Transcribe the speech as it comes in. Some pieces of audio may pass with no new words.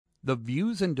The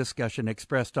views and discussion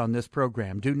expressed on this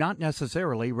program do not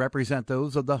necessarily represent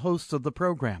those of the hosts of the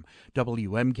program,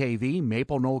 WMKV,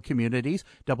 Maple Knoll Communities,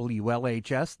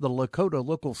 WLHS, the Lakota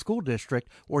Local School District,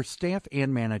 or staff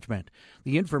and management.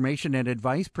 The information and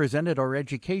advice presented are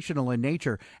educational in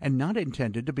nature and not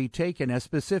intended to be taken as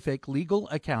specific legal,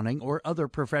 accounting, or other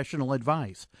professional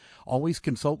advice. Always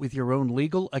consult with your own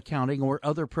legal, accounting, or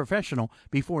other professional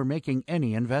before making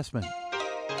any investment.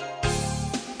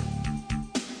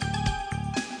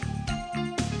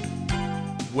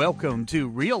 Welcome to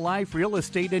Real Life Real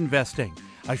Estate Investing,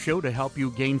 a show to help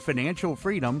you gain financial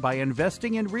freedom by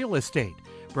investing in real estate.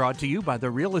 Brought to you by the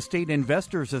Real Estate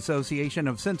Investors Association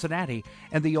of Cincinnati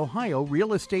and the Ohio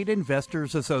Real Estate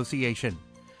Investors Association.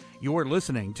 You're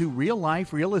listening to Real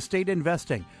Life Real Estate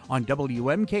Investing on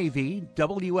WMKV,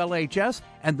 WLHS,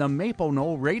 and the Maple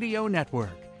Knoll Radio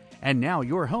Network. And now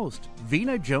your host,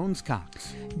 Vena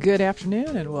Jones-Cox. Good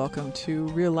afternoon and welcome to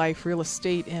Real Life Real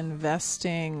Estate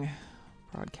Investing,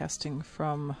 broadcasting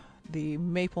from the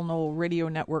Maple Knoll Radio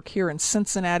Network here in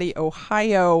Cincinnati,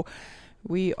 Ohio.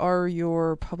 We are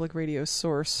your public radio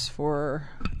source for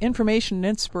information and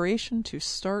inspiration to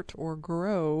start or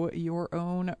grow your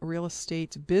own real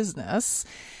estate business.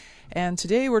 And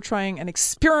today we're trying an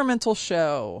experimental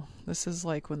show. This is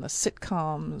like when the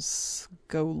sitcoms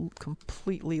go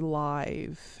completely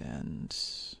live, and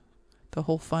the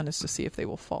whole fun is to see if they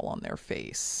will fall on their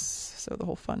face. So the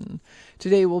whole fun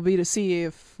today will be to see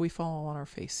if we fall on our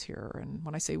face here. And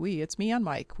when I say we, it's me and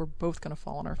Mike. We're both going to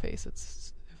fall on our face. If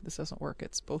this doesn't work,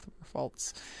 it's both of our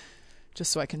faults.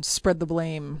 Just so I can spread the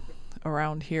blame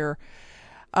around here.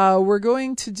 We're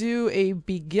going to do a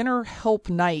beginner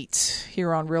help night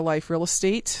here on Real Life Real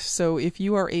Estate. So if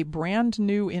you are a brand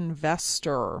new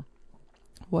investor,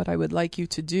 what I would like you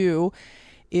to do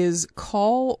is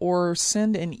call or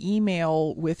send an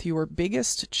email with your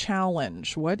biggest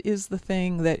challenge. What is the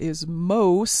thing that is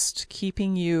most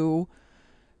keeping you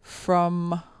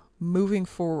from moving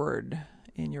forward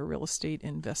in your real estate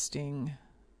investing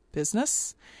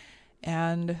business?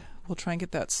 And we'll try and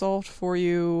get that solved for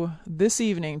you this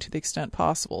evening to the extent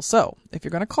possible. So if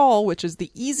you're going to call, which is the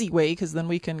easy way, because then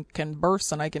we can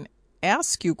converse and I can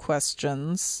ask you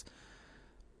questions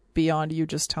beyond you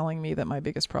just telling me that my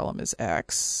biggest problem is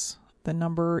X. The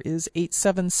number is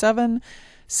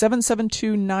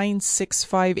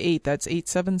 877-772-9658. That's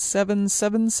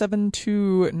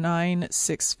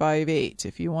 877-772-9658.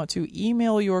 If you want to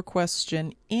email your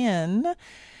question in,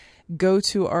 go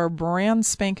to our brand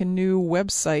spanking new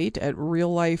website at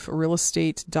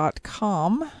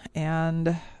realliferealestate.com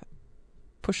and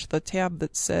push the tab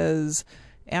that says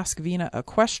Ask Vena a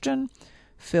Question.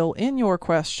 Fill in your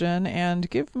question and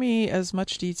give me as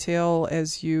much detail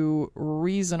as you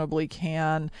reasonably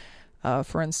can.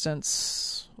 For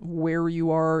instance, where you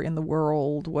are in the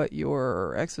world, what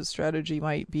your exit strategy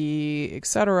might be,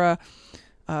 etc.,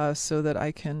 so that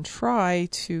I can try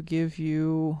to give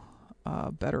you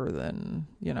better than,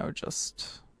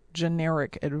 just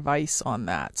generic advice on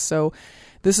that. So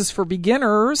this is for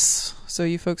beginners. So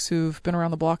you folks who've been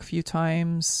around the block a few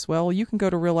times, well, you can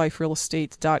go to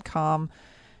realliferealestate.com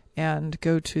and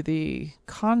go to the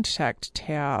contact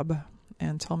tab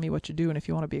and tell me what you do and if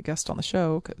you want to be a guest on the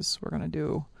show, because we're going to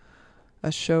do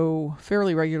a show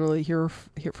fairly regularly here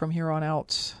from here on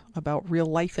out about real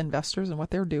life investors and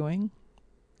what they're doing.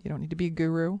 You don't need to be a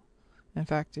guru. In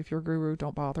fact, if you're a guru,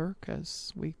 don't bother,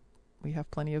 because we have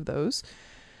plenty of those.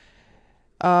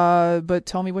 But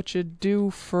tell me what you do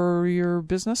for your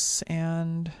business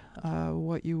and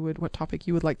what topic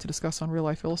you would like to discuss on Real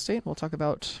Life Real Estate. We'll talk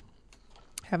about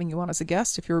having you on as a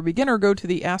guest. If you're a beginner, go to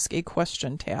the Ask a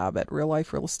Question tab at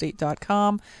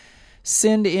realliferealestate.com.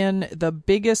 Send in the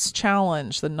biggest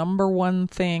challenge, the number one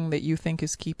thing that you think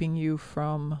is keeping you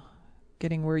from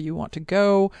getting where you want to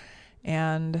go,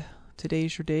 and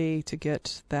today's your day to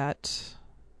get that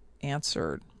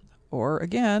answered. Or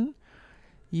again,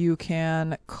 you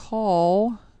can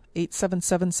call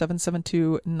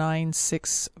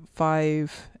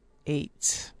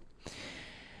 877-772-9658.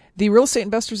 The Real Estate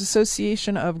Investors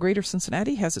Association of Greater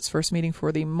Cincinnati has its first meeting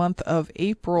for the month of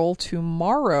April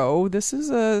tomorrow. This is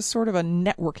a sort of a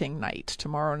networking night.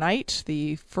 Tomorrow night,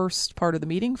 the first part of the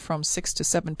meeting from 6 to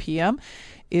 7 p.m.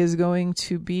 is going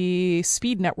to be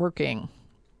speed networking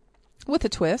with a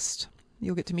twist.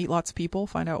 You'll get to meet lots of people,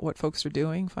 find out what folks are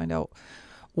doing, find out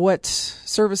what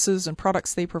services and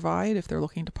products they provide if they're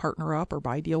looking to partner up or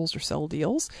buy deals or sell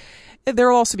deals. There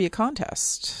will also be a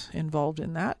contest involved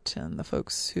in that, and the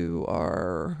folks who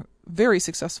are very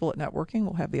successful at networking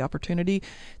will have the opportunity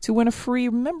to win a free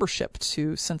membership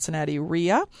to Cincinnati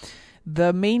REIA.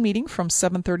 The main meeting from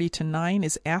 7:30 to 9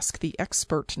 is Ask the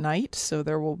Expert night. So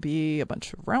there will be a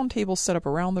bunch of roundtables set up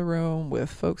around the room with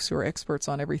folks who are experts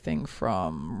on everything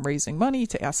from raising money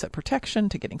to asset protection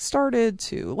to getting started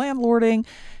to landlording.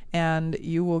 And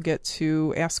you will get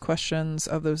to ask questions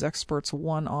of those experts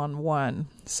one-on-one.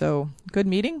 So good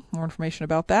meeting. More information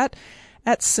about that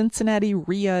at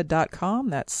CincinnatiREIA.com.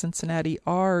 That's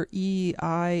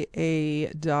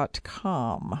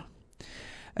CincinnatiREIA.com.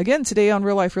 Again, today on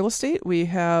Real Life Real Estate, we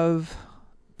have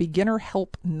Beginner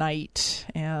Help Night,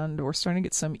 and we're starting to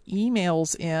get some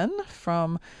emails in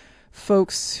from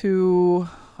folks who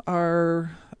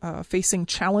are facing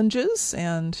challenges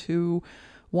and who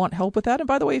want help with that. And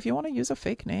by the way, if you want to use a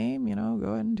fake name, go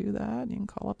ahead and do that. You can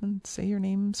call up and say your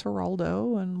name's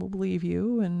Geraldo, and we'll believe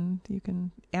you. And you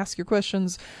can ask your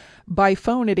questions by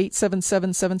phone at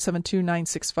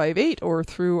 877-772-9658 or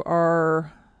through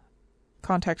our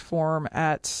contact form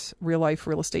at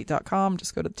realliferealestate.com.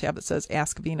 Just go to the tab that says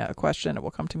Ask Vina a Question. It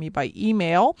will come to me by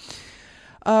email.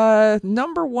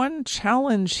 Number one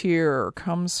challenge here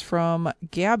comes from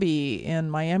Gabby in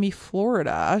Miami,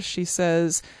 Florida. She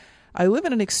says, I live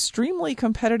in an extremely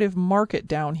competitive market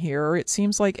down here. It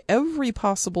seems like every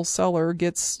possible seller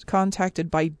gets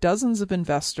contacted by dozens of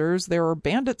investors. There are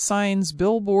bandit signs,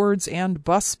 billboards, and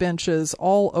bus benches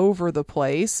all over the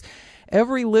place.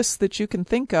 Every list that you can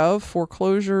think of,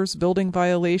 foreclosures, building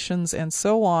violations, and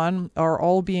so on, are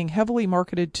all being heavily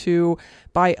marketed to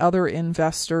by other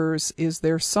investors. Is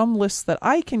there some list that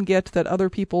I can get that other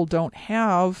people don't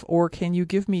have, or can you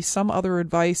give me some other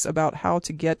advice about how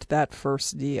to get that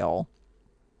first deal?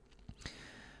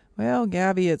 Well,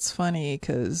 Gabby, it's funny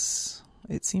because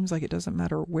it seems like it doesn't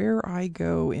matter where I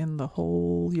go in the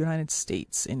whole United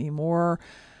States anymore.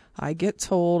 I get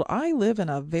told I live in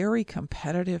a very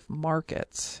competitive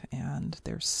market, and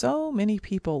there's so many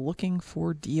people looking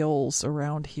for deals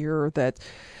around here that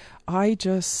I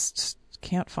just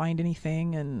can't find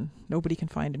anything, and nobody can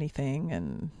find anything.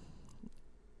 And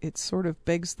it sort of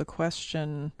begs the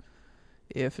question,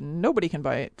 if nobody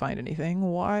can find anything,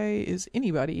 why is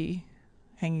anybody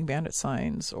hanging bandit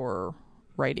signs or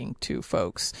writing to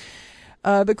folks?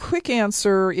 The quick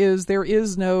answer is there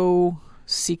is no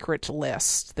secret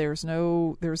list. There's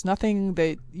nothing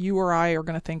that you or I are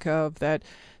going to think of that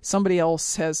somebody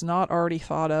else has not already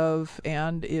thought of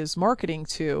and is marketing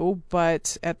to.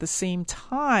 But at the same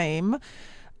time,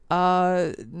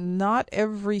 not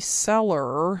every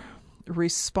seller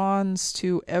responds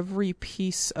to every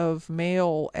piece of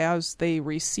mail as they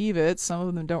receive it. Some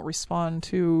of them don't respond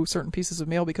to certain pieces of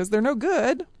mail because they're no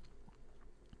good.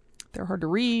 They're hard to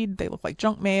read. They look like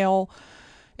junk mail,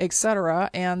 etc.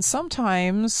 And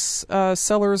sometimes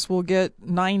sellers will get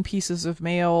 9 pieces of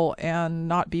mail and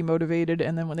not be motivated,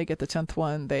 and then when they get the 10th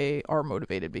one, they are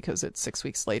motivated because it's 6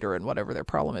 weeks later and whatever their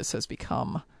problem is has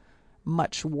become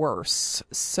much worse.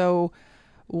 So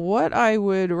what I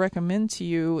would recommend to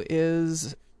you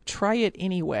is try it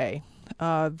anyway.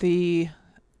 The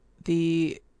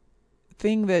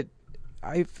thing that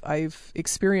I've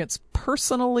experienced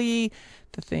personally,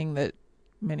 the thing that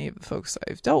many of the folks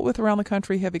I've dealt with around the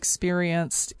country have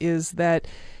experienced, is that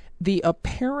the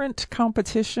apparent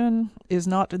competition is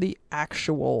not the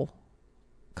actual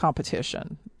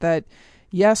competition. That,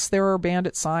 yes, there are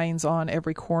bandit signs on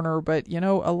every corner, but,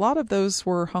 a lot of those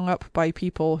were hung up by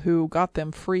people who got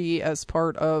them free as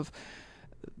part of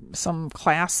some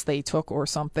class they took or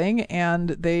something, and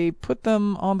they put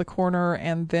them on the corner,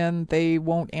 and then they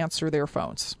won't answer their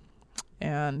phones,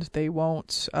 and they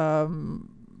won't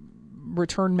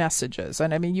return messages.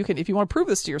 And I mean, you can, if you want to prove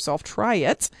this to yourself, try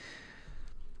it.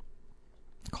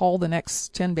 Call the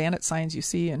next 10 bandit signs you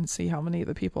see and see how many of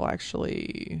the people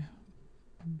actually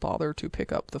bother to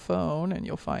pick up the phone, and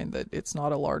you'll find that it's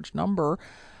not a large number.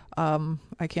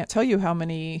 I can't tell you how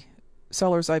many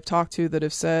sellers I've talked to that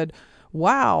have said,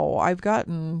 wow, I've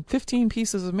gotten 15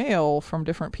 pieces of mail from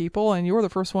different people, and you're the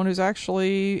first one who's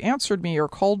actually answered me or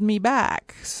called me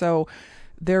back. So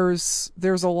there's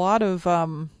a lot of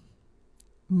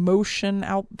motion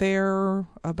out there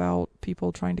about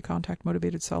people trying to contact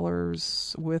motivated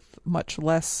sellers with much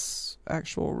less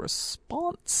actual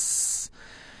response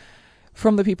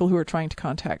from the people who are trying to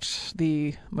contact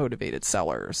the motivated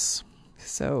sellers.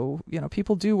 So,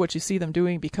 people do what you see them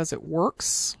doing because it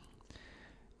works.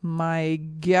 My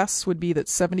guess would be that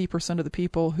 70% of the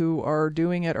people who are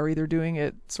doing it are either doing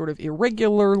it sort of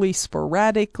irregularly,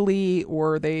 sporadically,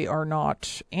 or they are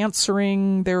not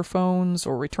answering their phones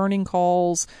or returning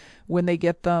calls when they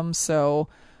get them. So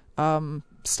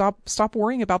stop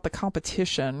worrying about the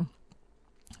competition.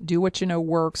 Do what you know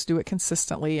works, do it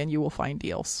consistently, and you will find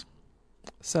deals.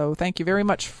 So thank you very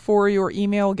much for your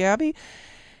email, Gabby.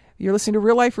 You're listening to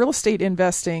Real Life Real Estate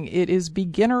Investing. It is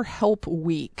Beginner Help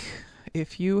Week.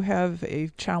 If you have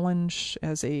a challenge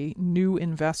as a new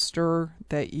investor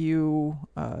that you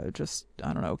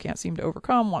can't seem to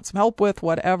overcome, want some help with,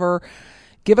 whatever,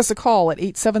 give us a call at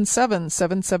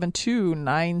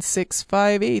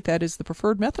 877-772-9658. That is the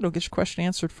preferred method. It'll get your question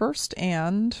answered first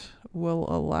and will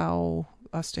allow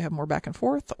us to have more back and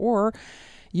forth. Or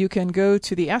you can go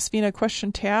to the Ask Vina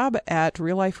question tab at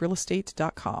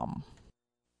realliferealestate.com.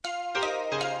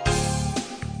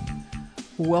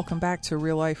 Welcome back to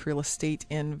Real Life Real Estate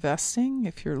Investing.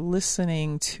 If you're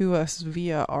listening to us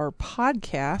via our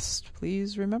podcast,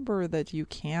 please remember that you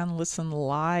can listen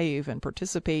live and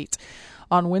participate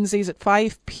on Wednesdays at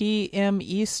 5 p.m.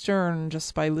 Eastern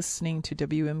just by listening to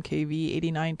WMKV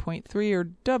 89.3 or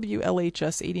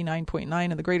WLHS 89.9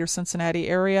 in the greater Cincinnati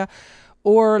area,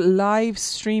 or live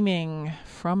streaming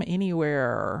from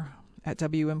anywhere at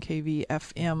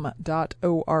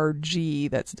WMKVFM.org.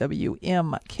 That's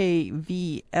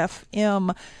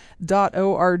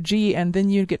WMKVFM.org. And then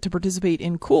you get to participate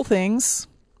in cool things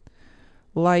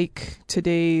like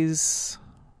today's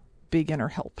Beginner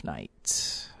Help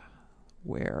Night,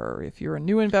 where if you're a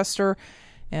new investor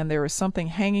and there is something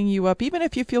hanging you up, even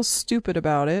if you feel stupid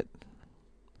about it,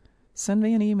 send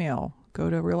me an email.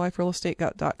 Go to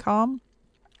realliferealestate.com.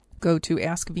 Go to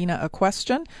Ask Vina a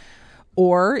Question.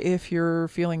 Or if you're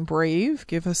feeling brave,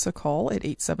 give us a call at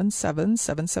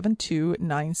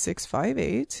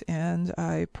 877-772-9658. And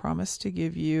I promise to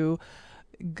give you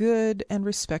good and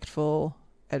respectful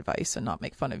advice and not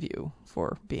make fun of you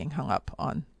for being hung up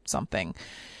on something.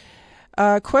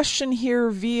 Question here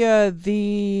via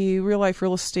the Real Life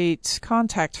Real Estate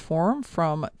contact form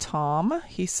from Tom.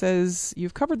 He says,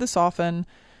 you've covered this often,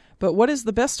 but what is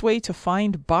the best way to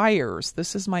find buyers?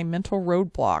 This is my mental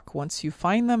roadblock. Once you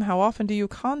find them, how often do you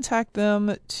contact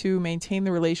them to maintain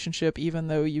the relationship even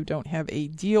though you don't have a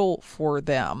deal for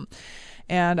them?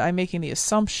 And I'm making the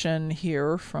assumption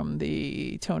here from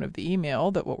the tone of the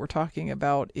email that what we're talking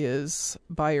about is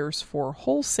buyers for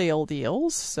wholesale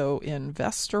deals, so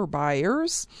investor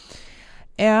buyers.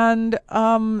 And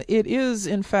it is,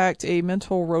 in fact, a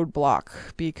mental roadblock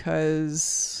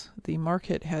because the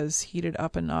market has heated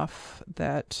up enough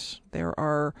that there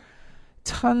are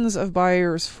tons of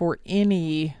buyers for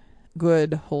any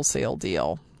good wholesale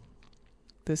deal.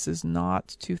 This is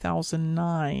not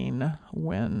 2009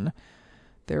 when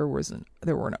there were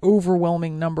an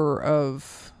overwhelming number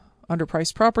of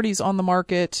underpriced properties on the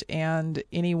market, and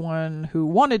anyone who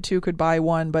wanted to could buy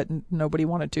one, but nobody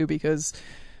wanted to because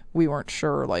we weren't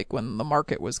sure when the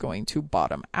market was going to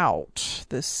bottom out.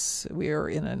 We are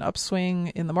in an upswing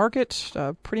in the market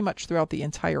pretty much throughout the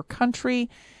entire country,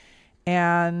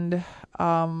 and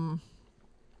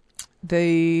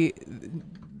the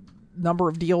number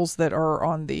of deals that are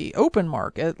on the open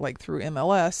market, like through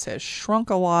MLS, has shrunk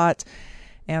a lot.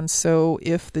 And so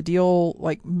if the deal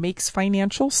makes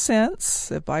financial sense,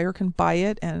 the buyer can buy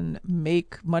it and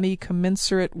make money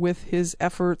commensurate with his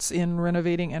efforts in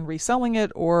renovating and reselling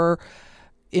it or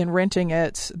in renting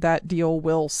it, that deal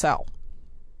will sell.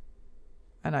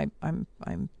 And I'm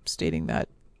stating that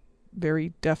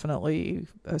very definitely,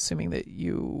 assuming that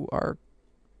you are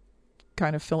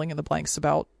kind of filling in the blanks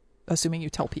about assuming you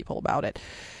tell people about it.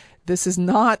 This is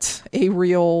not a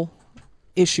real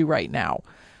issue right now.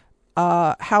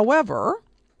 However,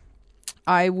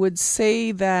 I would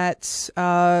say that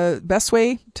best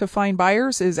way to find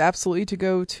buyers is absolutely to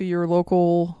go to your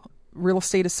local real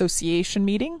estate association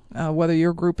meeting, whether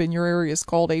your group in your area is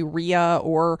called a RIA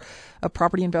or a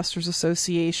Property Investors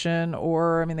Association,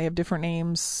 or, they have different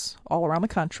names all around the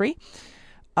country.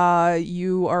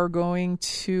 You are going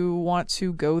to want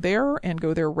to go there and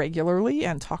go there regularly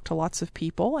and talk to lots of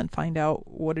people and find out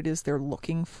what it is they're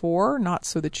looking for, not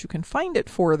so that you can find it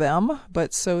for them,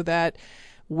 but so that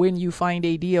when you find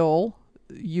a deal,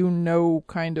 you know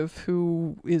kind of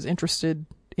who is interested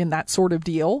in that sort of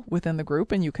deal within the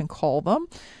group, and you can call them.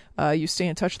 You stay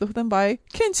in touch with them by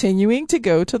continuing to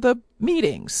go to the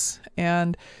meetings.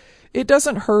 And it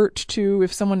doesn't hurt to,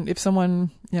 if someone,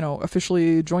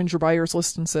 officially joins your buyers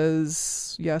list and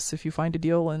says, yes, if you find a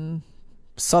deal in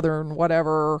Southern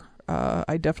whatever,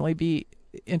 I'd definitely be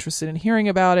interested in hearing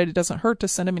about it. It doesn't hurt to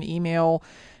send them an email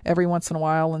every once in a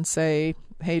while and say,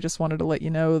 hey, just wanted to let you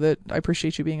know that I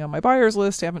appreciate you being on my buyers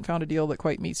list. I haven't found a deal that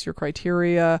quite meets your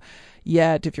criteria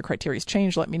yet. If your criteria's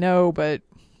changed, let me know, but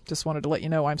just wanted to let you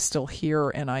know I'm still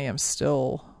here and I am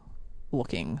still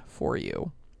looking for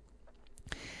you.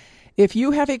 If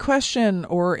you have a question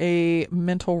or a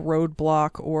mental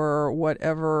roadblock or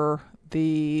whatever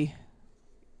the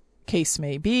case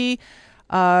may be,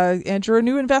 and you're a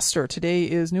new investor, today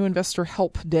is New Investor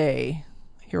Help Day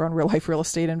here on Real Life Real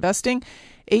Estate Investing.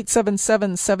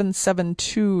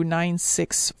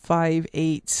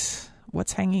 877-772-9658.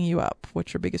 What's hanging you up?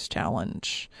 What's your biggest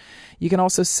challenge? You can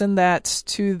also send that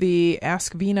to the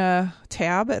Ask Vina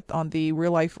tab on the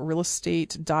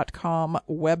realliferealestate.com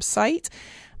website.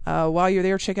 While you're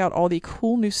there, check out all the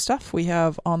cool new stuff we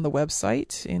have on the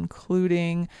website,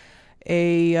 including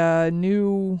a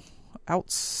new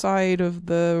outside of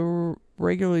the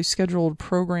regularly scheduled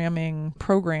programming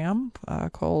program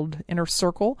called Inner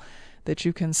Circle that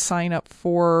you can sign up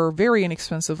for very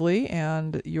inexpensively,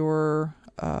 and your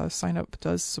sign up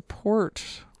does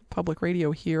support public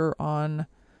radio here on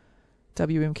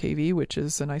WMKV, which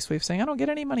is a nice way of saying I don't get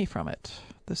any money from it.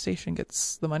 The station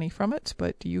gets the money from it,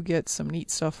 but you get some neat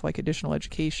stuff like additional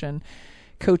education,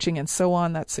 coaching, and so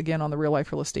on. That's again on the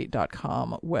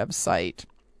realliferealestate.com website.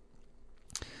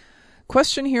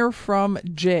 Question here from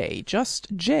Jay.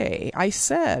 Just Jay. I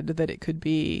said that it could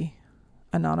be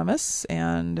anonymous,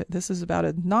 and this is about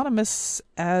anonymous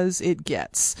as it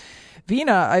gets.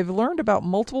 Vina, I've learned about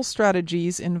multiple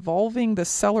strategies involving the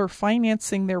seller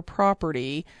financing their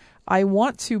property. I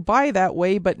want to buy that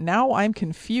way, but now I'm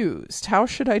confused. How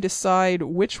should I decide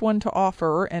which one to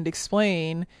offer and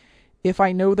explain if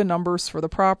I know the numbers for the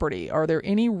property? Are there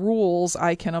any rules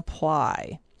I can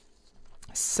apply?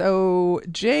 So,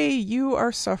 Jay, you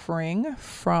are suffering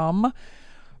from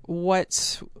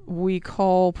what we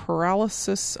call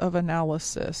paralysis of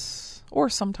analysis, or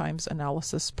sometimes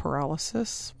analysis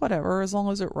paralysis, whatever, as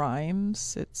long as it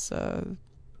rhymes. It's,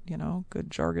 good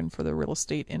jargon for the real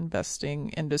estate investing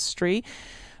industry.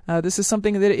 This is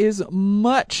something that is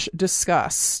much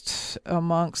discussed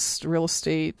amongst real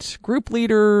estate group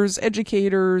leaders,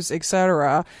 educators,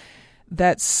 etc.,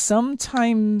 that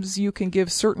sometimes you can give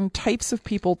certain types of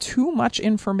people too much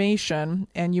information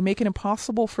and you make it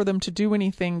impossible for them to do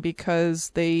anything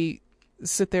because they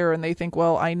sit there and they think,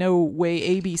 well, I know way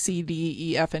A, B, C, D,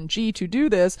 E, F, and G to do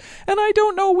this, and I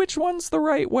don't know which one's the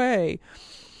right way.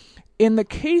 In the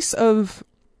case of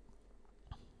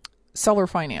seller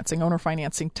financing, owner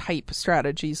financing type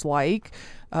strategies like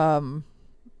a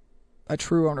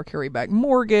true owner carryback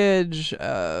mortgage,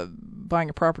 buying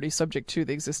a property subject to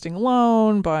the existing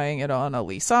loan, buying it on a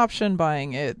lease option,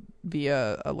 buying it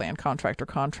via a land contract or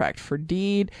contract for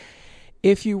deed.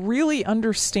 If you really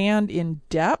understand in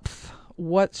depth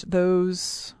what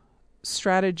those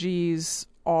strategies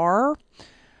are,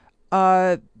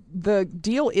 the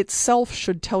deal itself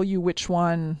should tell you which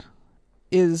one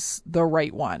is the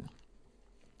right one.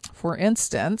 For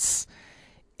instance,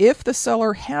 if the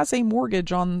seller has a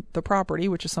mortgage on the property,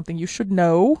 which is something you should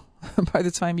know by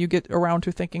the time you get around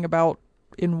to thinking about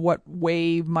in what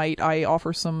way might I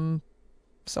offer some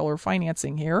seller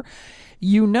financing here,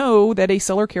 you know that a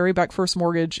seller carryback first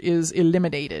mortgage is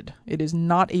eliminated. It is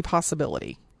not a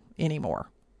possibility anymore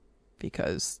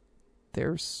because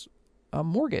there's a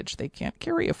mortgage. They can't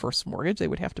carry a first mortgage. They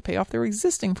would have to pay off their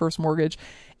existing first mortgage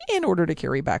in order to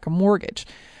carry back a mortgage.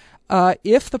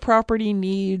 If the property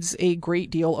needs a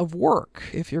great deal of work,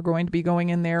 if you're going to be going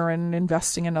in there and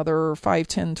investing another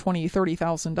 $5,000, $10,000, $20,000,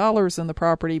 $30,000 in the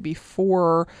property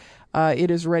before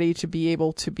it is ready to be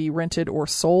able to be rented or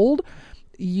sold,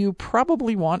 you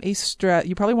probably want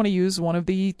to use one of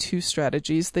the two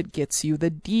strategies that gets you the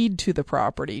deed to the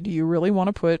property. Do you really want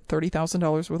to put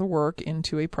 $30,000 worth of work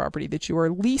into a property that you are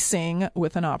leasing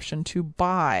with an option to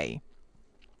buy?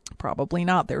 Probably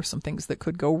not. There are some things that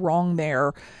could go wrong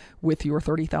there with your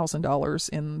 $30,000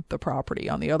 in the property.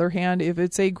 On the other hand, if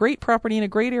it's a great property in a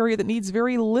great area that needs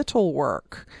very little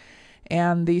work,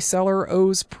 and the seller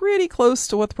owes pretty close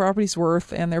to what the property's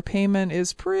worth, and their payment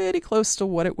is pretty close to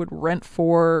what it would rent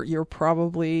for, you're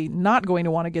probably not going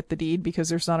to want to get the deed because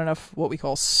there's not enough what we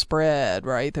call spread,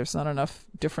 right? There's not enough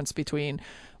difference between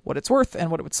what it's worth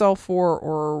and what it would sell for,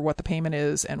 or what the payment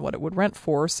is and what it would rent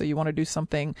for. So you want to do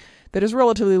something that is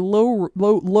relatively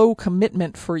low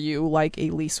commitment for you, like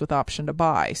a lease with option to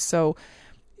buy. So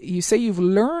you say you've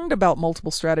learned about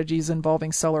multiple strategies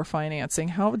involving seller financing.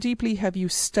 How deeply have you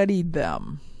studied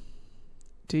them?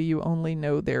 Do you only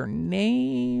know their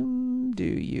name? Do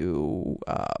you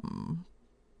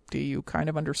kind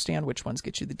of understand which ones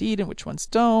get you the deed and which ones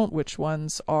don't? Which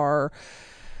ones are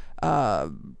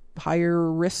higher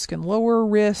risk and lower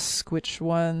risk? Which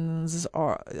ones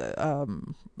are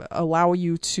allow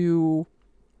you to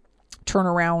turn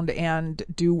around and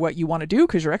do what you want to do?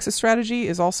 Because your exit strategy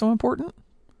is also important.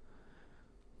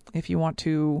 If you want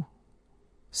to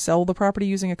sell the property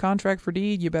using a contract for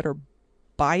deed, you better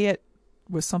buy it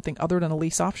with something other than a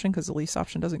lease option, because the lease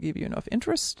option doesn't give you enough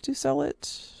interest to sell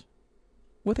it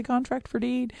with a contract for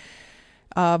deed.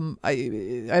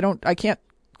 I can't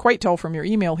quite tell from your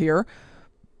email here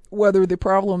whether the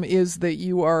problem is that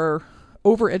you are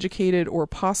overeducated or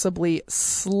possibly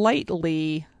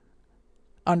slightly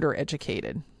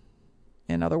undereducated.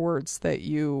 In other words, that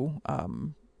you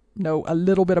know a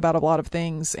little bit about a lot of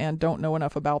things and don't know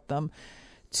enough about them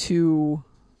to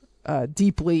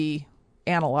deeply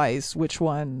analyze which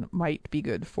one might be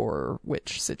good for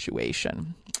which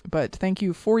situation. But thank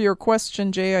you for your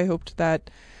question, Jay. I hope that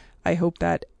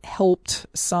helped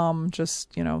some.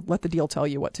 Just, let the deal tell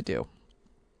you what to do.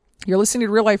 You're listening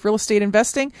to Real Life Real Estate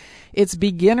Investing. It's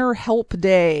Beginner Help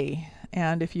Day.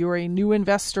 And if you're a new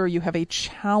investor, you have a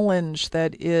challenge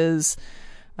that is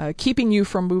keeping you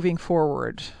from moving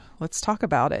forward. Let's talk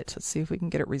about it. Let's see if we can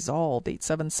get it resolved.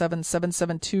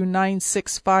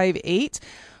 877-772-9658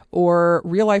 or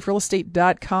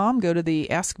realliferealestate.com. Go to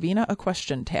the Ask Vena a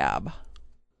Question tab.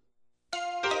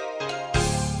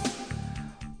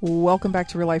 Welcome back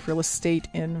to Real Life Real Estate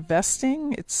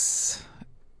Investing. It's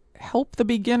Help the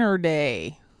Beginner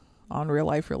Day on Real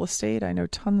Life Real Estate. I know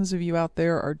tons of you out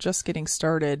there are just getting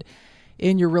started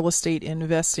in your real estate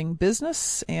investing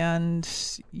business, and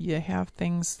you have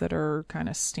things that are kind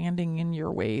of standing in your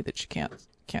way that you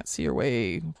can't see your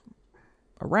way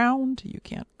around. You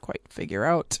can't quite figure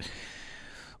out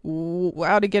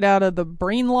how to get out of the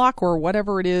brain lock or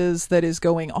whatever it is that is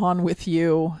going on with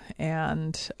you.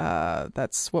 And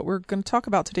that's what we're going to talk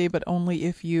about today, but only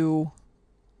if you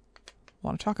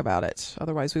want to talk about it.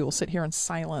 Otherwise, we will sit here in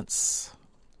silence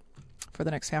for the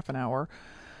next half an hour,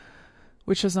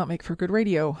 which does not make for good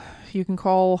radio. You can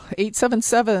call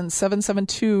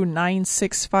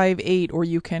 877-772-9658, or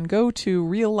you can go to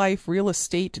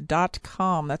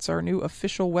realliferealestate.com. That's our new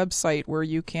official website where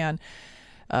you can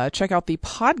check out the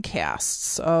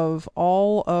podcasts of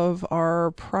all of our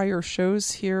prior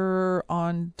shows here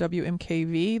on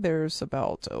WMKV. There's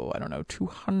about,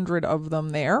 200 of them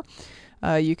there.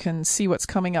 You can see what's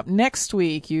coming up next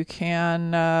week. You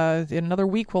can, in another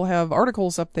week, we'll have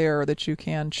articles up there that you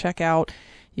can check out.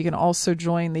 You can also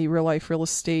join the Real Life Real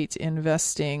Estate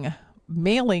Investing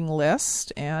mailing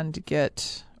list and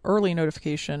get early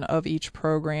notification of each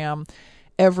program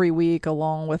every week,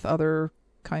 along with other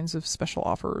kinds of special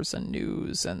offers and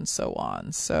news and so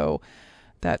on. So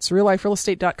that's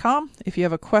realliferealestate.com. If you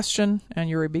have a question and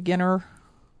you're a beginner,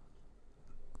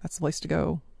 that's the place to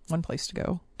go. One place to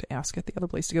go to ask it. The other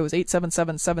place to go is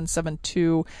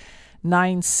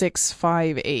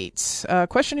 877-772-9658.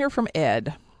 Question here from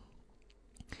Ed.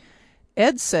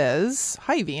 Ed says,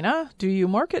 "Hi, Vena. Do you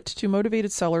market to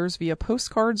motivated sellers via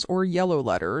postcards or yellow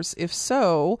letters? If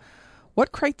so,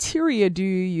 what criteria do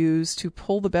you use to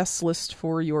pull the best list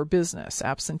for your business?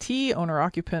 Absentee,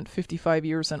 owner-occupant, 55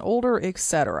 years and older,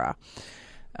 etc."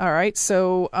 All right,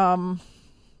 so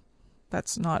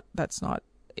that's not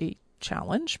a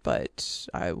challenge, but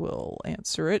I will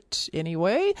answer it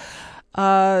anyway.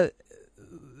 The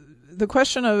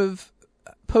question of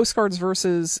postcards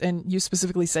versus, and you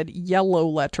specifically said yellow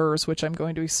letters, which I'm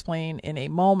going to explain in a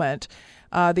moment.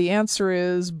 The answer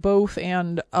is both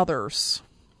and others.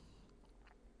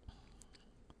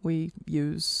 We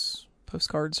use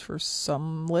postcards for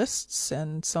some lists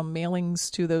and some mailings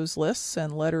to those lists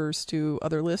and letters to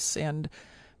other lists and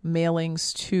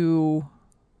mailings to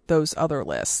those other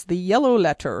lists. The yellow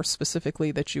letter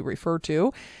specifically that you refer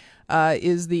to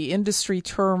is the industry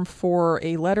term for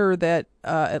a letter that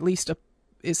at least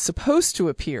is supposed to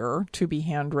appear to be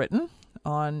handwritten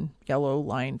on yellow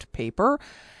lined paper.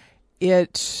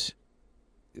 It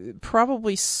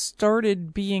probably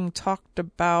started being talked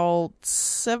about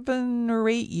 7 or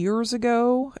 8 years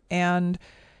ago, and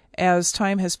as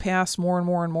time has passed, more and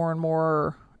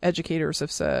more educators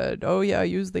have said, "Oh yeah,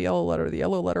 use the yellow letter. The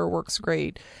yellow letter works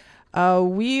great."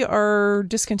 We are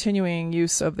discontinuing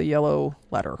use of the yellow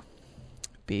letter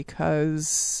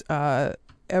because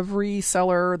every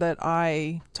seller that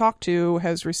I talk to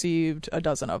has received a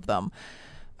dozen of them.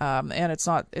 And it's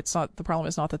not, the problem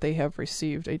is not that they have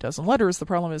received a dozen letters. The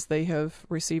problem is they have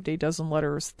received a dozen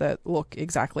letters that look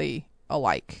exactly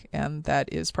alike. And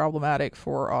that is problematic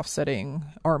for offsetting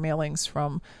our mailings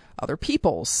from other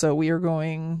people. So we are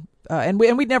going, and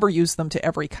we'd never use them to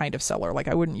every kind of seller. Like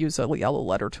I wouldn't use a yellow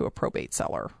letter to a probate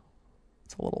seller.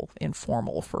 It's a little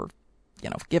informal for,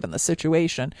 given the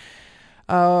situation.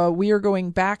 We are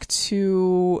going back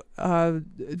to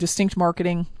distinct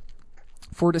marketing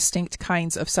for distinct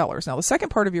kinds of sellers. Now, the second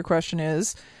part of your question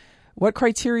is, what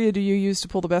criteria do you use to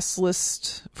pull the best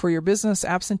list for your business?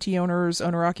 Absentee owners,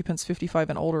 owner-occupants 55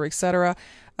 and older, etc.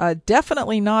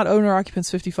 Definitely not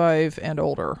owner-occupants 55 and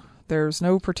older. There's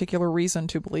no particular reason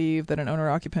to believe that an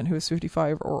owner-occupant who is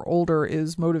 55 or older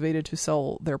is motivated to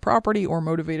sell their property or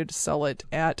motivated to sell it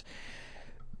at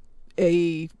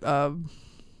a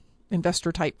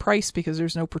investor type price because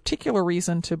there's no particular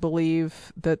reason to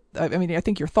believe that. I mean, I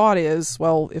think your thought is,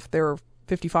 well, if they're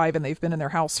 55 and they've been in their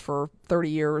house for 30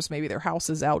 years, maybe their house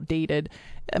is outdated.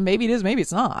 And maybe it is, maybe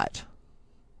it's not.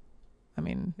 I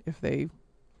mean, if they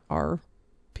are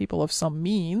people of some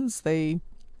means, they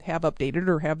have updated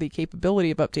or have the capability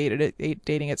of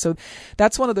updating it. So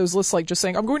that's one of those lists, like just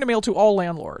saying, I'm going to mail to all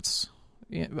landlords.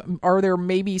 Are there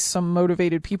maybe some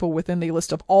motivated people within the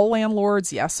list of all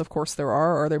landlords? Yes, of course there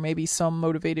are. Are there maybe some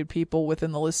motivated people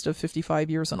within the list of 55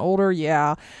 years and older?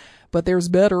 Yeah, but there's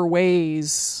better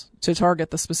ways to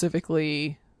target the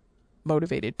specifically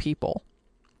motivated people.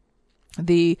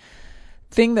 The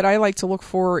thing that I like to look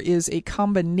for is a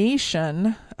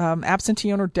combination.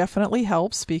 Absentee owner definitely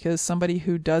helps because somebody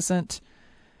who doesn't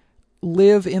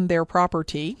live in their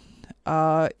property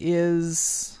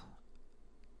is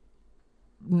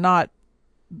not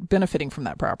benefiting from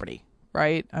that property,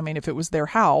 right? I mean, if it was their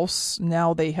house,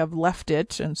 now they have left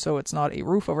it, and so it's not a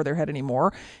roof over their head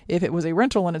anymore. If it was a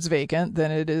rental and it's vacant,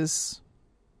 then it is,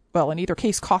 well, in either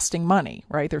case, costing money,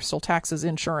 right? There's still taxes,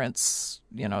 insurance,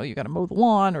 you got to mow the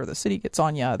lawn or the city gets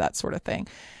on you, that sort of thing.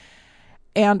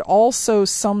 And also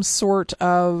some sort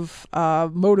of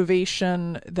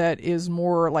motivation that is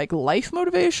more like life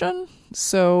motivation.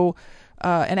 So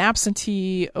an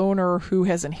absentee owner who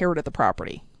has inherited the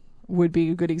property would be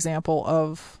a good example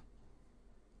of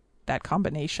that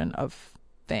combination of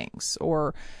things.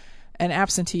 Or an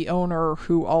absentee owner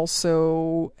who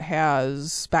also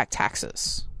has back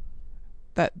taxes.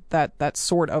 That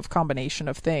sort of combination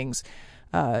of things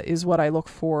is what I look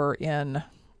for in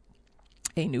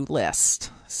a new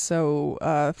list. So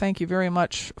thank you very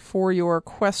much for your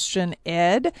question,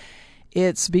 Ed.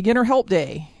 It's Beginner Help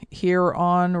Day here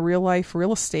on Real Life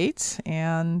Real Estate,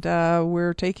 and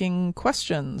we're taking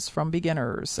questions from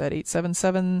beginners at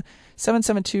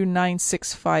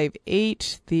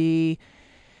 877-772-9658.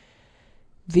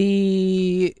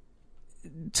 The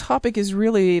topic is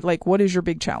really like, what is your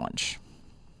big challenge?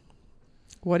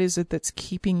 What is it that's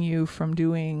keeping you from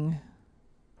doing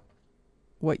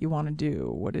what you want to do?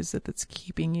 What is it that's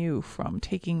keeping you from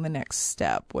taking the next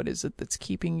step? What is it that's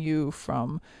keeping you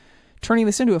from turning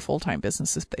this into a full-time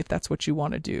business if that's what you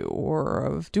want to do, or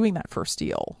of doing that first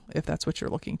deal if that's what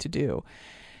you're looking to do?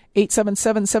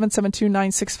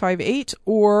 877-772-9658,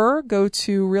 or go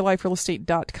to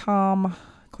realliferealestate.com,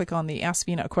 click on the Ask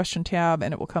Me a Question tab,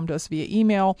 and it will come to us via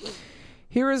email.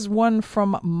 Here is one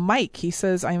from Mike. He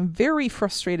says, I am very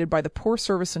frustrated by the poor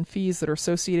service and fees that are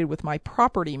associated with my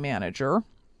property manager.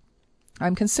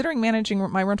 I'm considering managing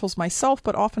my rentals myself,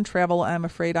 but often travel and I'm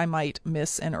afraid I might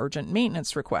miss an urgent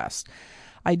maintenance request.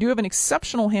 I do have an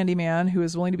exceptional handyman who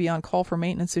is willing to be on call for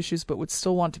maintenance issues, but would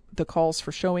still want the calls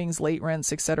for showings, late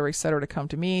rents, etc., to come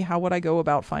to me. How would I go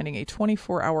about finding a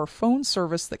 24-hour phone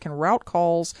service that can route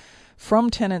calls from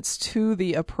tenants to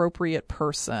the appropriate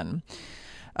person?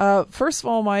 First of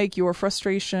all, Mike, your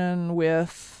frustration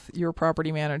with your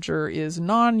property manager is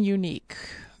non-unique.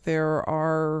 There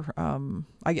are,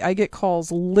 I get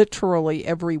calls literally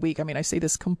every week. I mean, I say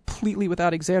this completely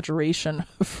without exaggeration,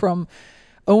 from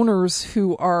owners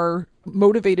who are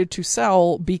motivated to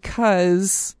sell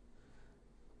because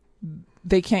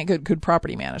they can't get good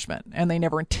property management and they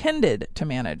never intended to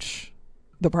manage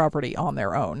the property on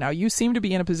their own. Now, you seem to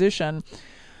be in a position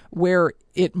where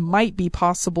it might be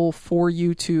possible for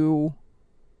you to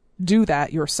do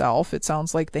that yourself. It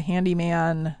sounds like the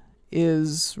handyman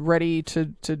is ready to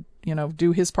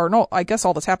do his part. No, I guess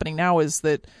all that's happening now is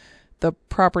that the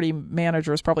property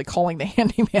manager is probably calling the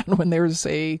handyman when there's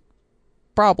a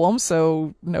problem,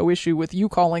 so no issue with you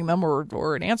calling them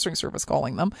or an answering service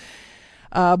calling them.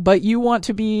 But you want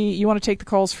to take the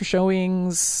calls for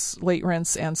showings, late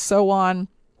rents, and so on.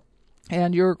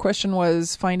 And your question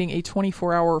was finding a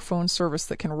 24-hour phone service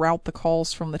that can route the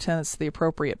calls from the tenants to the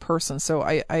appropriate person. So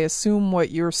I assume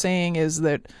what you're saying is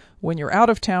that when you're out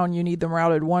of town, you need them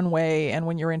routed one way, and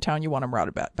when you're in town, you want them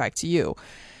routed back to you.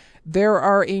 There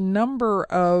are a number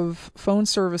of phone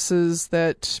services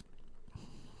that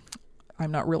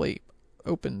I'm not really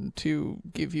open to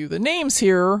give you the names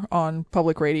here on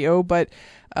public radio, but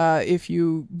if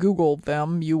you Google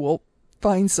them, you will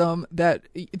find some that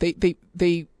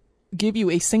they give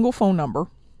you a single phone number,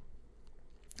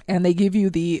 and they give you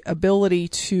the ability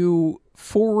to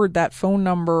forward that phone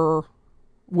number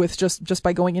with just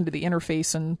by going into the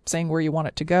interface and saying where you want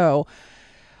it to go.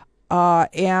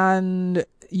 And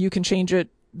you can change it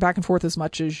back and forth as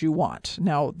much as you want.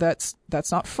 Now, that's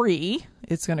not free.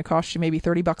 It's going to cost you maybe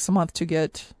 $30 a month to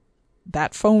get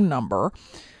that phone number.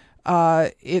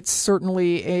 It's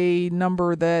certainly a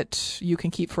number that you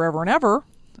can keep forever and ever.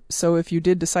 So if you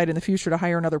did decide in the future to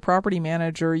hire another property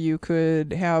manager, you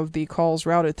could have the calls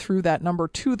routed through that number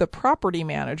to the property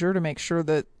manager to make sure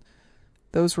that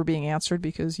those were being answered,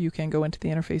 because you can go into the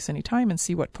interface anytime and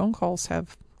see what phone calls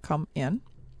have come in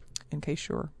case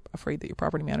you're afraid that your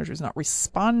property manager is not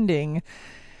responding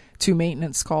to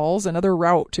maintenance calls. Another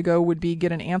route to go would be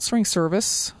get an answering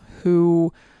service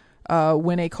who,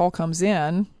 when a call comes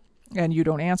in and you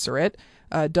don't answer it,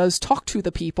 does talk to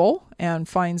the people and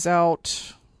finds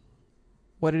out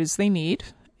what it is they need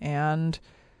and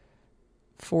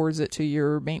forwards it to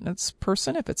your maintenance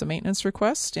person if it's a maintenance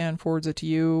request, and forwards it to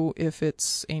you if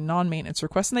it's a non-maintenance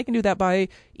request. And they can do that by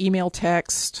email,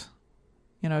 text,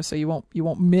 so you won't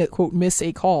quote miss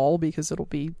a call, because it'll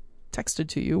be texted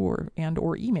to you or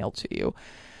emailed to you.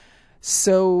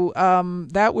 So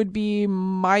that would be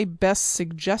my best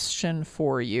suggestion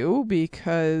for you,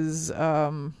 because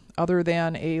other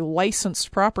than a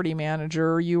licensed property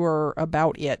manager, you are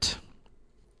about it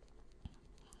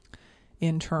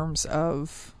in terms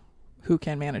of who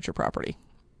can manage your property.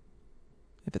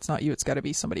 If it's not you, it's got to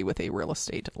be somebody with a real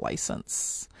estate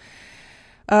license.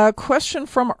 Question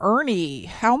from Ernie.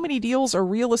 How many deals are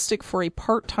realistic for a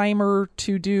part-timer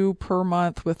to do per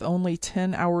month with only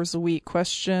 10 hours a week?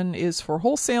 Question is for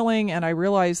wholesaling, and I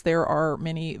realize there are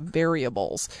many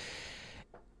variables.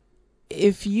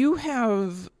 If you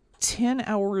have 10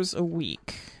 hours a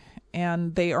week,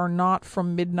 and they are not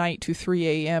from midnight to 3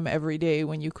 a.m. every day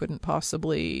when you couldn't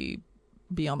possibly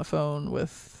be on the phone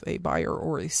with a buyer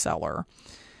or a seller,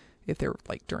 if they're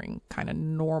like during kind of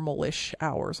normal-ish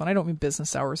hours, and I don't mean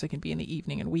business hours, they can be in the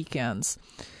evening and weekends,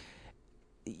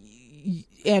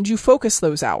 and you focus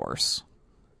those hours.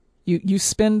 You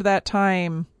spend that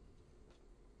time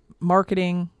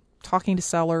marketing, talking to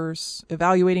sellers,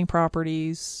 evaluating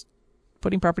properties,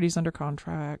 putting properties under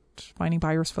contract, finding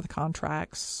buyers for the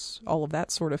contracts, all of that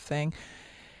sort of thing.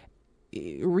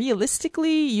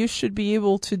 Realistically, you should be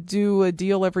able to do a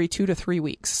deal every 2 to 3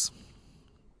 weeks.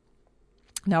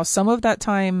 Now, some of that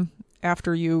time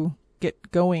after you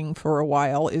get going for a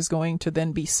while is going to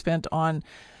then be spent on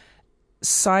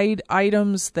side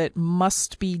items that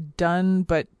must be done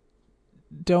but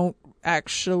don't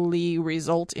actually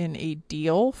result in a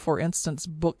deal. For instance,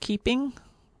 bookkeeping,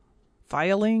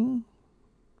 filing,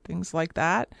 things like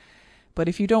that. But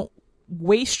if you don't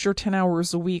waste your 10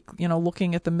 hours a week,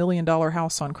 looking at the $1 million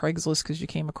house on Craigslist because you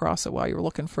came across it while you were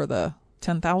looking for the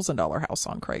 $10,000 house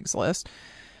on Craigslist,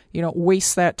 you don't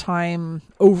waste that time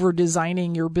over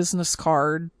designing your business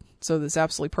card so that it's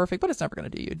absolutely perfect, but it's never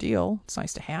going to do you a deal. It's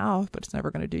nice to have, but it's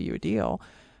never going to do you a deal.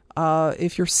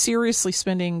 If you're seriously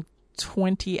spending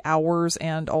 20 hours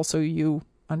and also you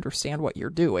understand what you're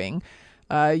doing,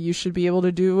 you should be able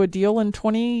to do a deal in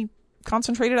 20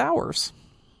 concentrated hours.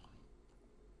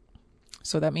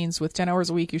 So that means with 10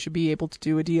 hours a week, you should be able to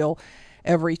do a deal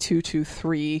every 2 to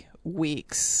 3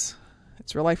 weeks.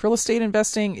 It's Real Life Real Estate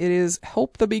Investing. It is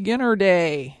Help the Beginner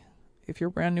Day. If you're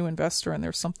a brand new investor and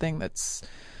there's something that's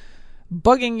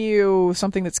bugging you,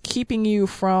 something that's keeping you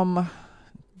from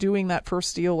doing that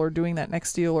first deal or doing that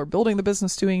next deal or building the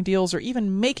business doing deals or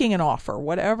even making an offer,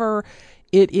 whatever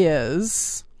it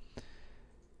is,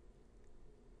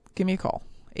 give me a call.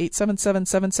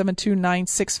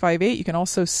 877-772-9658. You can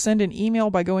also send an email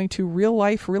by going to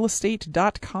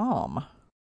realliferealestate.com.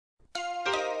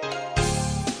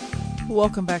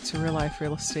 Welcome back to Real Life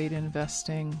Real Estate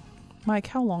Investing. Mike,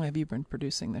 how long have you been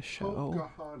producing this show?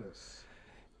 Pocahontas.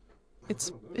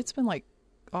 It's been like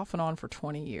off and on for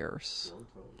 20 years.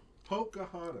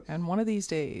 Pocahontas. And one of these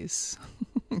days,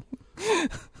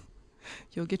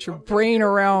 you'll get your brain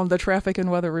around the traffic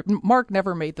and weather. Mark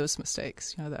never made those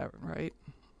mistakes. You know that, right?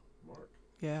 Mark.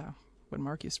 Yeah, when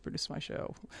Mark used to produce my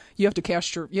show, you have to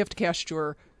cast your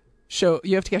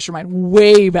mind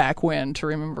way back when to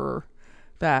remember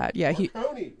that. Yeah, he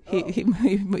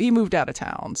moved out of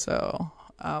town. So,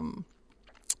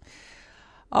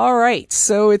 all right.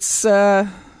 So it's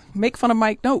make fun of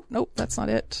Mike. Nope, that's not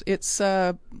it. It's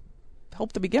Help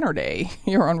the Beginner Day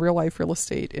here on Real Life Real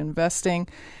Estate Investing.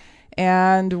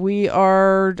 And we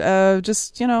are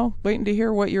just, waiting to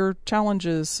hear what your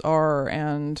challenges are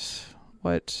and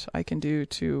what I can do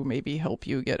to maybe help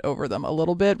you get over them a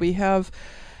little bit. We have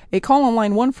a call on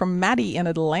line 1 from Maddie in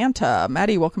Atlanta.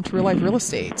 Maddie, welcome to Real Life Real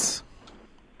Estate.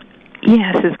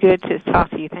 Yes, it's good to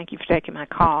talk to you. Thank you for taking my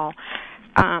call.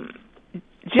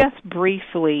 Just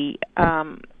briefly,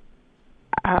 I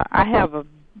have a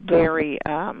very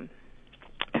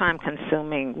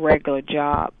time-consuming regular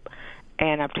job,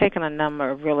 and I've taken a number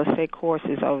of real estate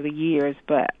courses over the years,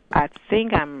 but I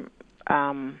think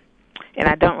and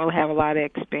I don't really have a lot of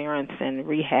experience in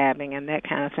rehabbing and that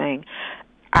kind of thing.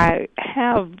 I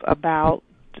have about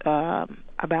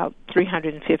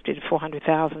 $350,000 to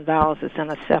 $400,000 is in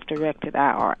a self-directed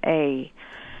IRA,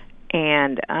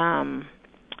 and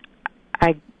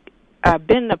I've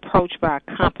been approached by a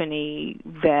company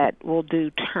that will do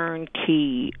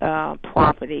turnkey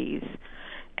properties,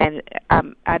 and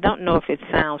I don't know if it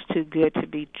sounds too good to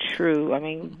be true. I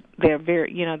mean, they're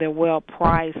they're well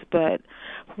priced, but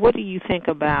what do you think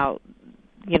about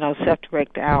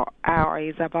self-directed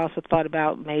IRAs? I've also thought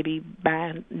about maybe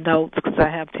buying notes, because I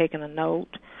have taken a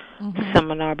note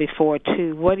seminar before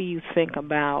too. What do you think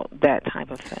about that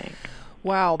type of thing?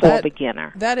 Wow, for a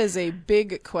beginner. That is a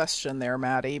big question there,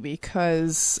 Maddie,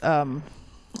 because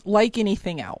like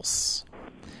anything else,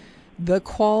 the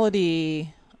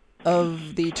quality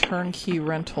of the turnkey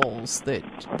rentals that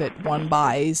one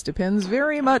buys depends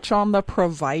very much on the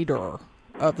provider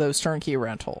of those turnkey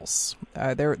rentals.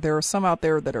 There are some out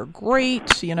there that are great.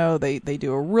 They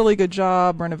do a really good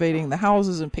job renovating the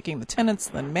houses and picking the tenants,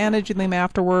 then managing them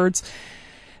afterwards.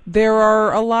 There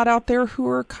are a lot out there who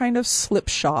are kind of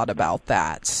slipshod about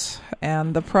that.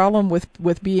 And the problem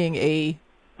with being a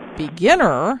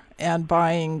beginner and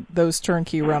buying those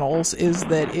turnkey rentals is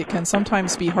that it can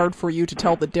sometimes be hard for you to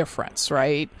tell the difference,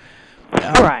 right?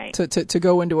 Right. To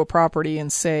go into a property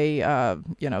and say,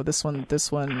 this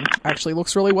one actually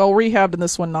looks really well rehabbed and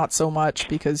this one not so much,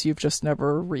 because you've just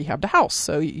never rehabbed a house,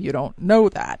 so you don't know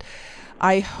that.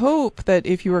 I hope that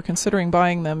if you are considering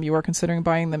buying them, you are considering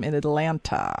buying them in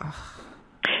Atlanta.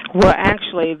 Well,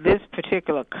 actually, this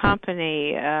particular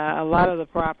company, a lot of the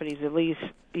properties, at least,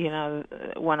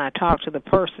 when I talk to the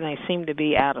person, they seem to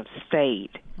be out of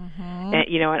state. And,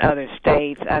 in other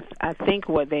states. I think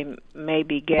what they may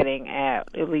be getting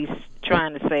at least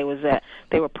trying to say, was that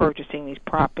they were purchasing these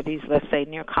properties, let's say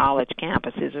near college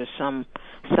campuses or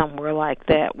somewhere like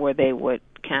that, where they would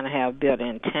kind of have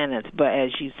built-in tenants. But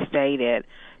as you stated,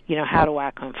 how do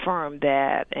I confirm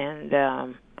that? And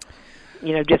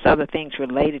just other things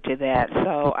related to that.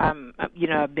 So I'm,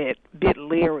 a bit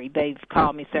leery. They've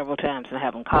called me several times and I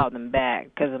haven't called them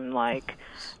back, because I'm like,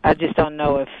 I just don't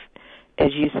know if,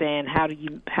 as you're saying, how do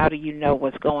you know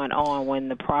what's going on when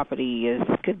the property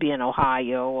could be in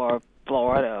Ohio or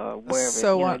Florida or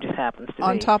wherever it just happens to be.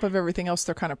 On top of everything else,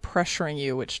 they're kind of pressuring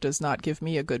you, which does not give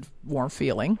me a good warm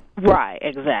feeling. Right,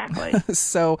 exactly.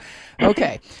 So,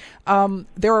 okay.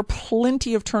 There are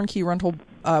plenty of turnkey rental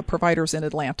providers in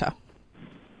Atlanta.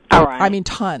 All right. I mean,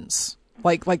 tons.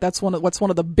 Like that's one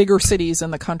of the bigger cities in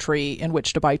the country in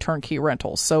which to buy turnkey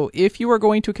rentals. So if you are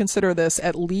going to consider this,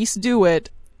 at least do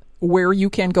it where you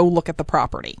can go look at the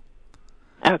property.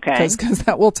 Okay. Because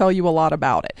that will tell you a lot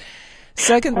about it.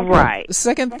 Second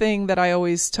thing that I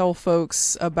always tell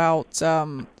folks about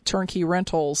turnkey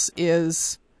rentals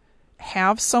is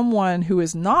have someone who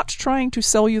is not trying to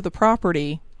sell you the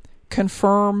property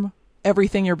confirm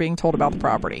everything you're being told about the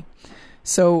property.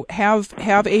 So have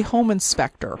a home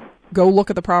inspector go look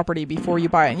at the property before you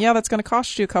buy it. And yeah, that's going to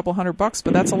cost you a couple $100,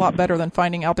 but that's a lot better than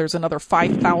finding out there's another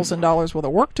 $5,000 worth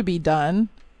of work to be done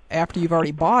after you've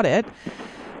already bought it.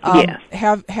 Yes.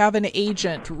 Have an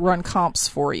agent run comps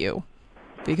for you,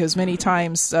 because many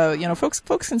times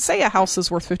folks can say a house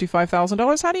is worth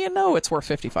 $55,000. How do you know it's worth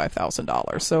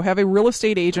 $55,000? So have a real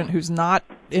estate agent who's not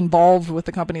involved with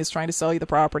the company that's trying to sell you the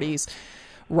properties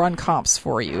run comps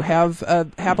for you. Have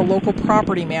a local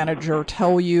property manager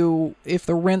tell you if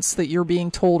the rents that you're being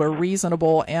told are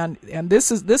reasonable. And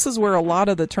this is where a lot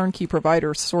of the turnkey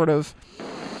providers sort of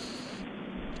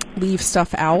leave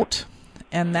stuff out,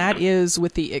 and that is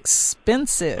with the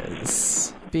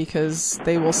expenses, because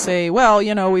they will say, well,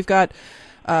 we've got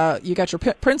you got your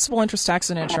principal, interest, tax,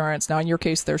 and insurance. Now, in your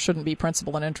case, there shouldn't be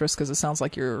principal and interest because it sounds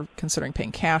like you're considering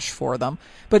paying cash for them.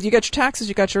 But you got your taxes,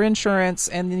 you got your insurance,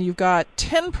 and then you've got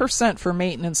 10% for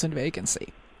maintenance and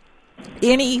vacancy.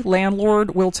 Any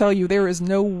landlord will tell you there is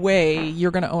no way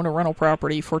you're going to own a rental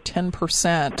property for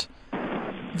 10%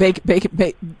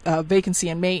 vacancy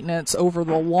and maintenance over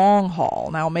the long haul.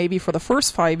 Now, maybe for the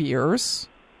first 5 years,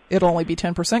 it'll only be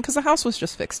 10% because the house was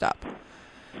just fixed up.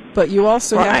 But you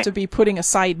also have to be putting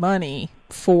aside money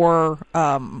for,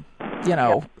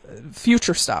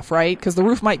 future stuff, right? Because the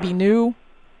roof might be new,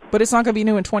 but it's not going to be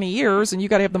new in 20 years, and you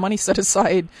got to have the money set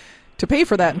aside to pay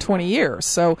for that in 20 years.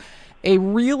 So a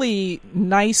really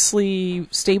nicely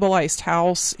stabilized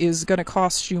house is going to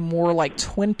cost you more like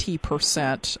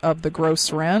 20% of the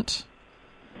gross rent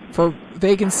for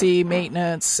vacancy,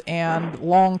 maintenance, and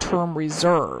long-term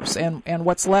reserves. And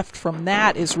what's left from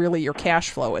that is really your cash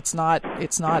flow. It's not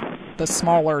the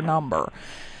smaller number.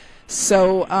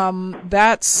 So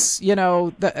that's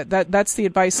that's the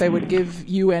advice I would give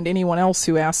you and anyone else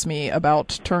who asks me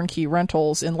about turnkey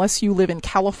rentals. Unless you live in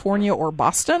California or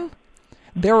Boston,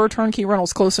 there are turnkey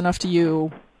rentals close enough to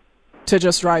you to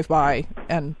just drive by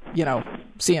and,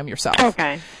 see them yourself.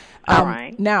 Okay. All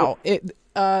right. Now,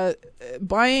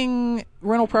 buying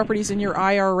rental properties in your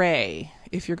IRA,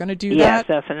 if you're going to do that. Yes,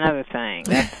 that's another thing.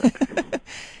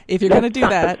 If you're going to do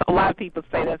that. A lot of people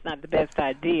say that's not the best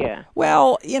idea.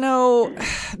 Well, I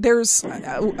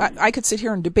could sit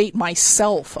here and debate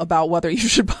myself about whether you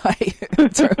should buy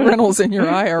rentals in your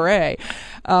IRA.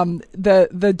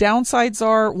 The downsides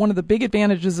are, one of the big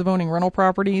advantages of owning rental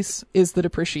properties is the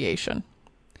depreciation.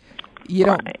 You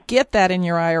don't get that in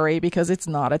your IRA because it's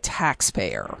not a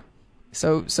taxpayer.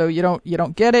 So you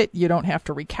don't get it. You don't have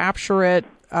to recapture it.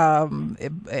 And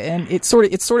it's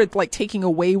sort of like taking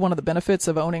away one of the benefits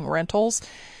of owning rentals.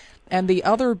 And the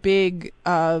other big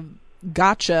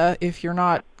gotcha, if you're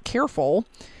not careful,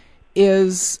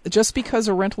 is just because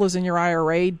a rental is in your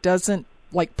IRA doesn't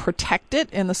protect it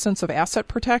in the sense of asset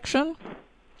protection.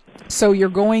 So you're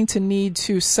going to need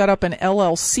to set up an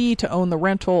LLC to own the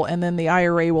rental, and then the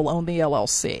IRA will own the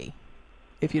LLC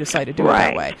if you decide to do it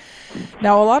that way.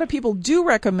 Now, a lot of people do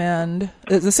recommend,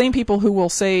 the same people who will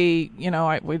say,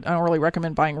 I don't really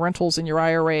recommend buying rentals in your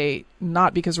IRA,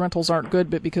 not because rentals aren't good,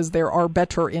 but because there are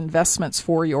better investments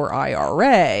for your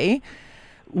IRA,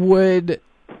 would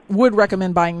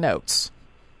recommend buying notes.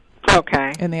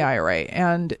 Okay. In the IRA.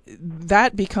 And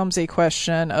that becomes a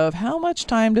question of how much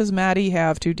time does Maddie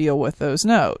have to deal with those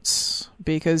notes?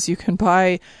 Because you can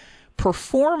buy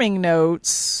performing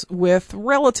notes with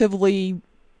relatively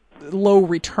low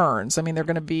returns. I mean, they're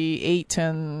going to be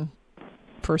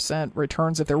 8-10%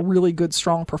 returns if they're really good,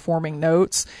 strong performing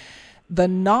notes. The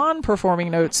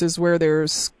non-performing notes is where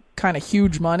there's kind of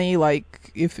huge money,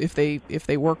 like if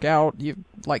they work out, you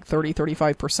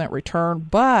 30-35% return,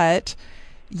 but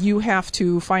you have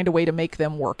to find a way to make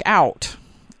them work out.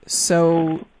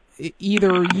 So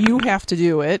either you have to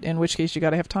do it, in which case you got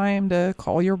to have time to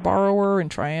call your borrower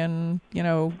and try and,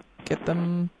 get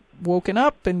them woken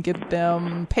up and get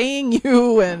them paying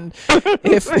you. And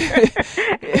if so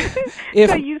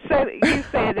you said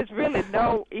it's really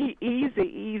no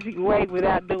easy way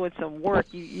without doing some work.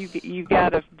 You got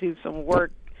to do some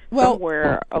work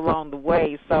somewhere along the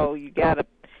way. So you got to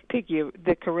pick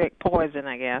the correct poison,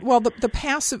 I guess. Well, the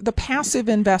passive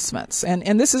investments,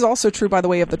 and this is also true, by the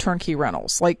way, of the turnkey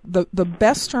rentals. Like the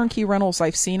best turnkey rentals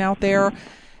I've seen out there,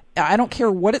 I don't care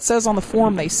what it says on the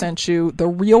form they sent you, the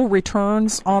real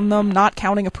returns on them, not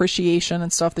counting appreciation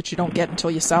and stuff that you don't get until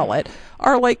you sell it,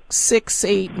 are 6,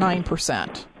 8,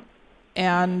 9%.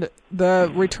 And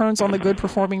the returns on the good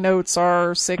performing notes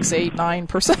are 6, 8,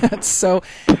 9%. So,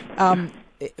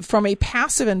 from a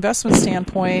passive investment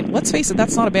standpoint, let's face it,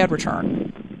 that's not a bad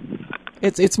return.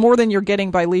 It's more than you're getting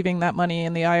by leaving that money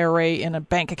in the IRA in a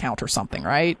bank account or something,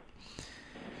 right?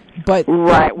 But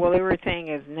right. Well, everything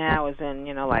is in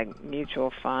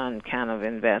mutual fund kind of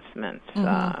investments,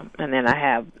 and then I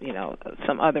have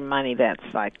some other money that's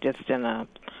just in a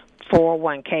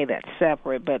 401k that's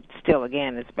separate, but still,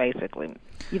 again, it's basically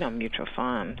mutual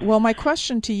funds. Well, my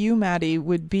question to you, Maddie,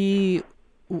 would be,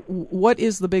 what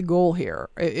is the big goal here?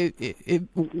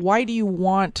 Why do you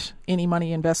want any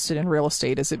money invested in real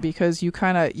estate? Is it because you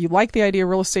like the idea of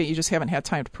real estate, you just haven't had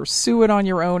time to pursue it on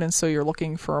your own, and so you're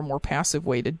looking for a more passive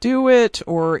way to do it?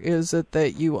 Or is it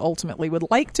that you ultimately would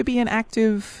like to be an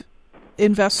active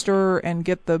investor and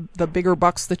get the bigger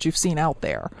bucks that you've seen out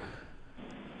there?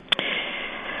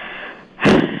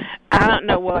 I don't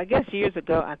know. Well, I guess years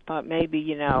ago I thought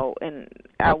maybe, and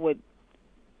I would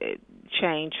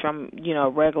change from a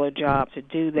regular job to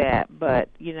do that, but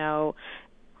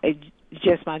it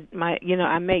just my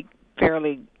I make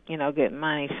fairly good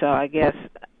money, so I guess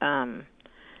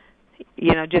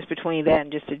just between that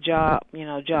and just a job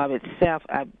job itself,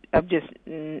 I've just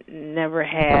never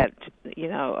had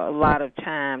a lot of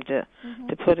time to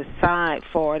put aside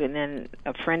for it. And then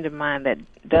a friend of mine that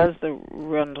does the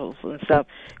rentals and stuff,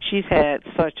 she's had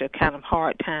such a kind of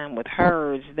hard time with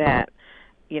hers that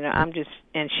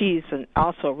and she's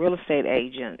also a real estate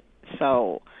agent.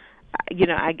 So,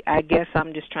 I guess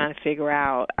I'm just trying to figure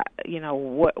out,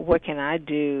 what can I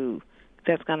do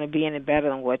that's going to be any better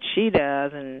than what she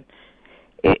does. And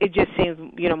it just seems,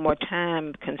 more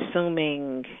time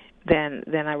consuming than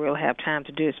I really have time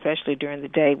to do, especially during the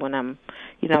day when I'm,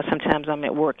 sometimes I'm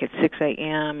at work at 6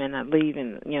 a.m. and I leave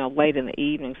late in the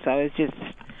evening. So it's just,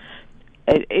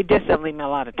 it just doesn't leave me a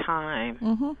lot of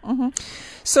time.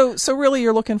 So really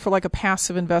you're looking for a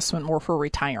passive investment more for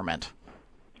retirement.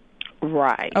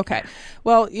 Right. Okay.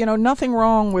 Well, nothing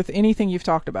wrong with anything you've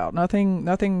talked about.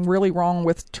 Nothing really wrong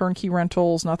with turnkey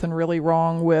rentals. Nothing really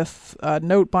wrong with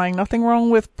note buying. Nothing wrong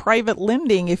with private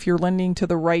lending if you're lending to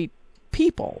the right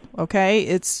people. Okay,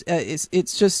 it's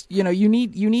just, you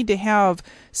need to have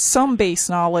some base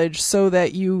knowledge so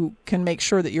that you can make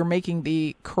sure that you're making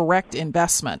the correct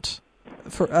investment.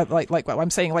 For like what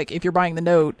I'm saying, like if you're buying the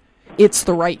note, it's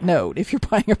the right note. If you're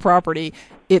buying a property,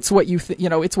 it's what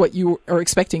it's what you are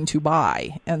expecting to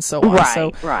buy, and so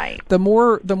on. Right. The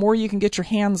more you can get your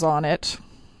hands on it,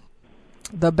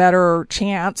 the better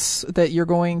chance that you're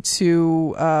going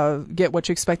to get what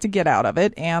you expect to get out of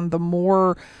it, and the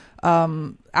more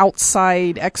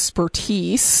outside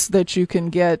expertise that you can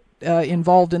get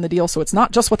involved in the deal, so it's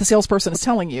not just what the salesperson is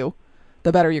telling you,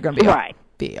 the better you're going to be. Right.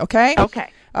 Okay? Okay.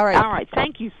 All right. All right.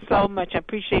 Thank you so much. I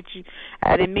appreciate you.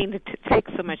 I didn't mean to take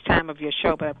so much time of your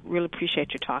show, but I really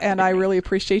appreciate your talking. And I really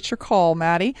appreciate your call,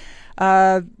 Maddie.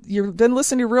 You've been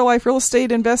listening to Real Life Real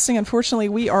Estate Investing. Unfortunately,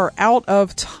 we are out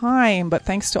of time, but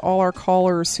thanks to all our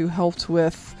callers who helped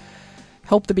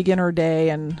the beginner day,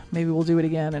 and maybe we'll do it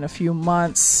again in a few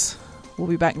months. We'll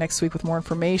be back next week with more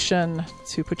information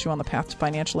to put you on the path to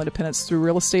financial independence through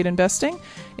real estate investing.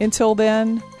 Until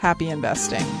then, happy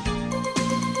investing.